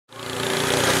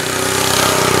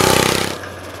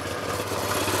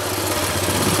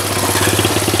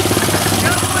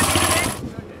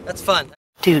fun.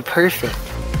 Dude, perfect.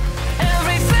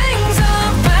 Everything's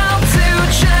about to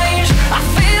change. I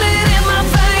feel it in my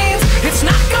veins. It's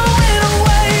not going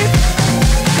away.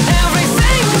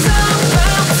 Everything's about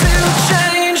to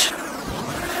change.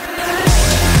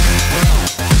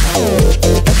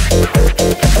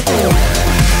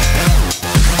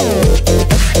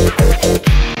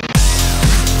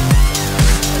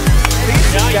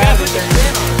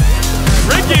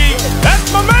 Ricky, that's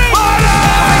my man!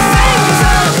 Everything's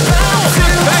about to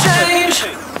change.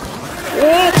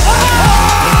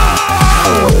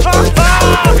 Oh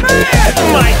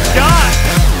my God!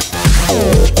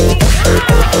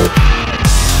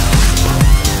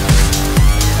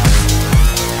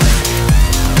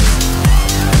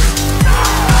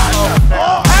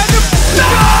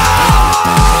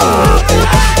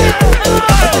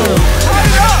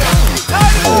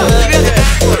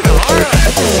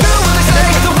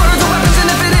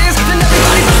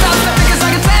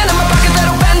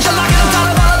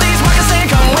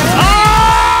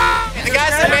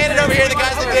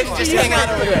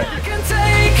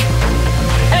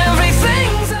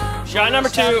 Shot number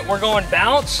 2, we're going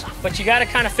bounce, but you got to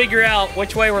kind of figure out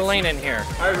which way we're leaning here.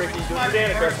 All right, Ricky, do it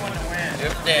for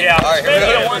Danica. Yeah, all right, here we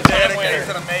go. Danica's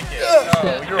gonna make it.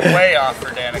 No, you're way off for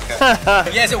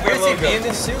Danica. Yeah, is it weird to be in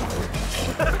this suit?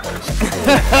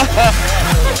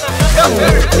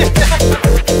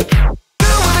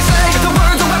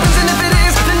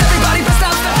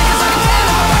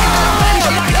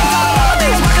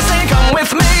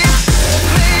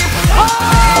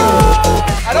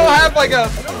 I don't have like a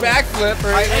backflip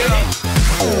or anything.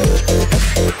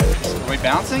 Are we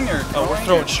bouncing or? Oh, we're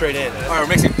throwing straight in. All right, we're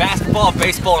mixing basketball,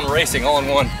 baseball, and racing all in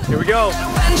one. Here we go.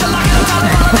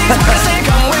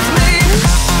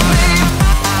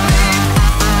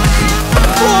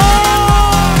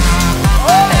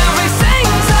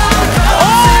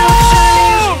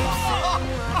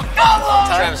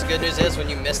 Travis, good news is when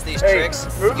you miss these tricks,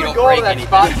 Move you the don't goal break to that anything.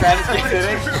 spot Travis gets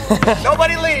in.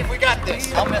 Nobody leave, we got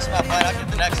this. I'll miss my fight, I'll get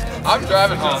the next one. I'm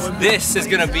driving home. This is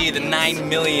gonna be the 9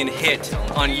 million hit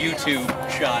on YouTube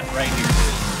shot right here.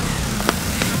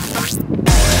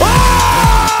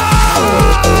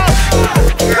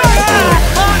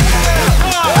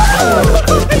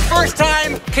 First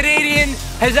time Canadian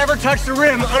has ever touched the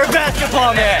rim on a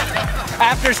basketball net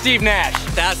after Steve Nash.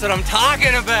 That's what I'm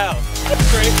talking about.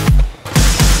 That's great.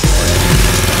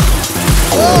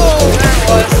 Oh, that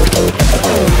was.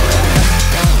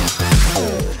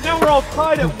 Now we're all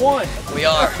tied at 1. We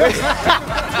are.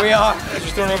 We are.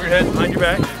 Just throwing over your head, behind your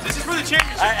back. This is for the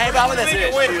championship. Hey, how about this?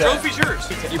 Trophy's yours.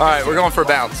 All right, we're going for a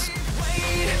bounce.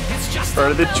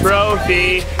 For the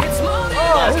trophy.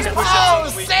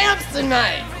 Oh,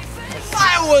 Samsonite!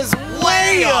 I was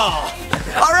way off!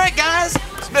 Alright guys,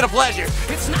 it's been a pleasure.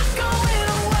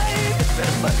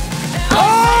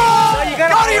 Oh! You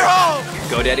gotta go to your home!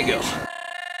 Go daddy go.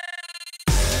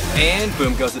 And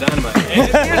boom goes the dynamite.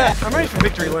 I'm ready for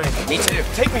victory lane. Me too.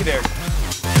 Take me there.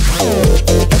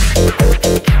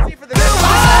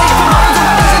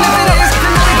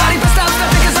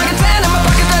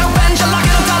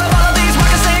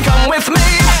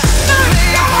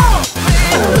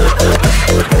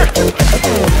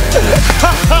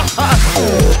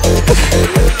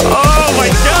 Oh my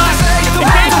God!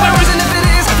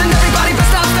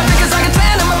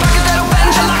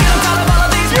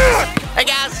 Hey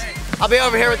guys, I'll be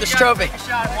over here with this trophy.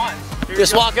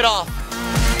 Just walk it off.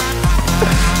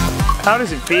 How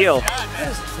does it feel?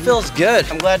 It feels good.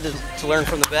 I'm glad to learn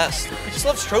from the best. He just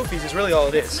loves trophies is really all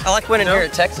it is. I like winning here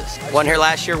in Texas. Won here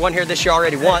last year, won here this year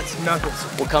already once. Knuckles.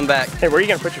 We'll come back. Hey, where are you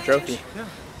gonna put your trophy?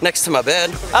 Next to my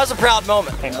bed. That was a proud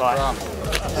moment. Thanks a lot.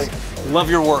 Love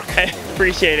your work. Hey,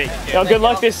 appreciate it. Yo, good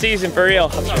luck this season, for real.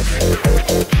 Oh,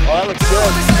 that looks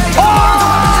good.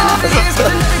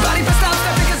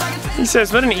 He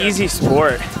says, what an easy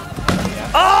sport.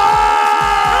 Oh!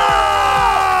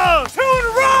 2 in a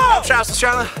row! I'm Travis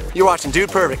Pastrana. You're watching Dude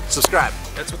Perfect. Subscribe.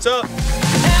 That's what's up.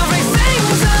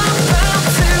 Everything's about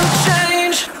to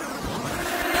change.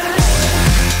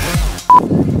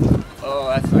 Oh,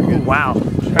 that's not good. Wow.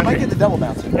 I might get the double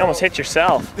bounce. You almost hit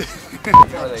yourself. For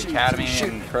the Academy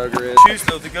and Progress. Choose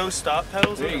those to go stop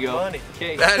pedals. There you go. Funny.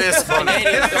 That is funny.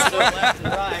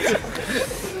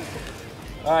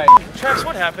 All right. Travis,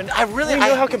 what happened? I really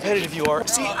know how competitive you are.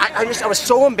 See, I was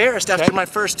so embarrassed after my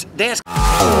first dance.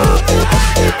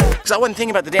 Because I wasn't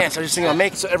thinking about the dance, I was just thinking about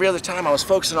making. So every other time I was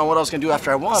focusing on what I was going to do after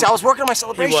I won. See, I was working on my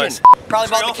celebration. Probably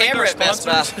bought the camera at Best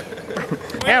Buy.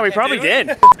 Yeah, we probably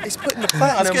did. He's putting the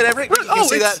platinum. Let's get every. You can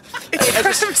see that. It's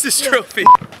Travis's trophy.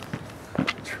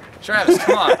 Travis,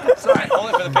 come on. Sorry, hold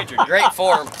it for the picture. Great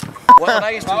form. When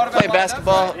I used to play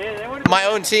basketball, My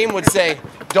own team would say,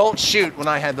 don't shoot when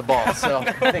I had the ball. So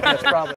I think that's probably.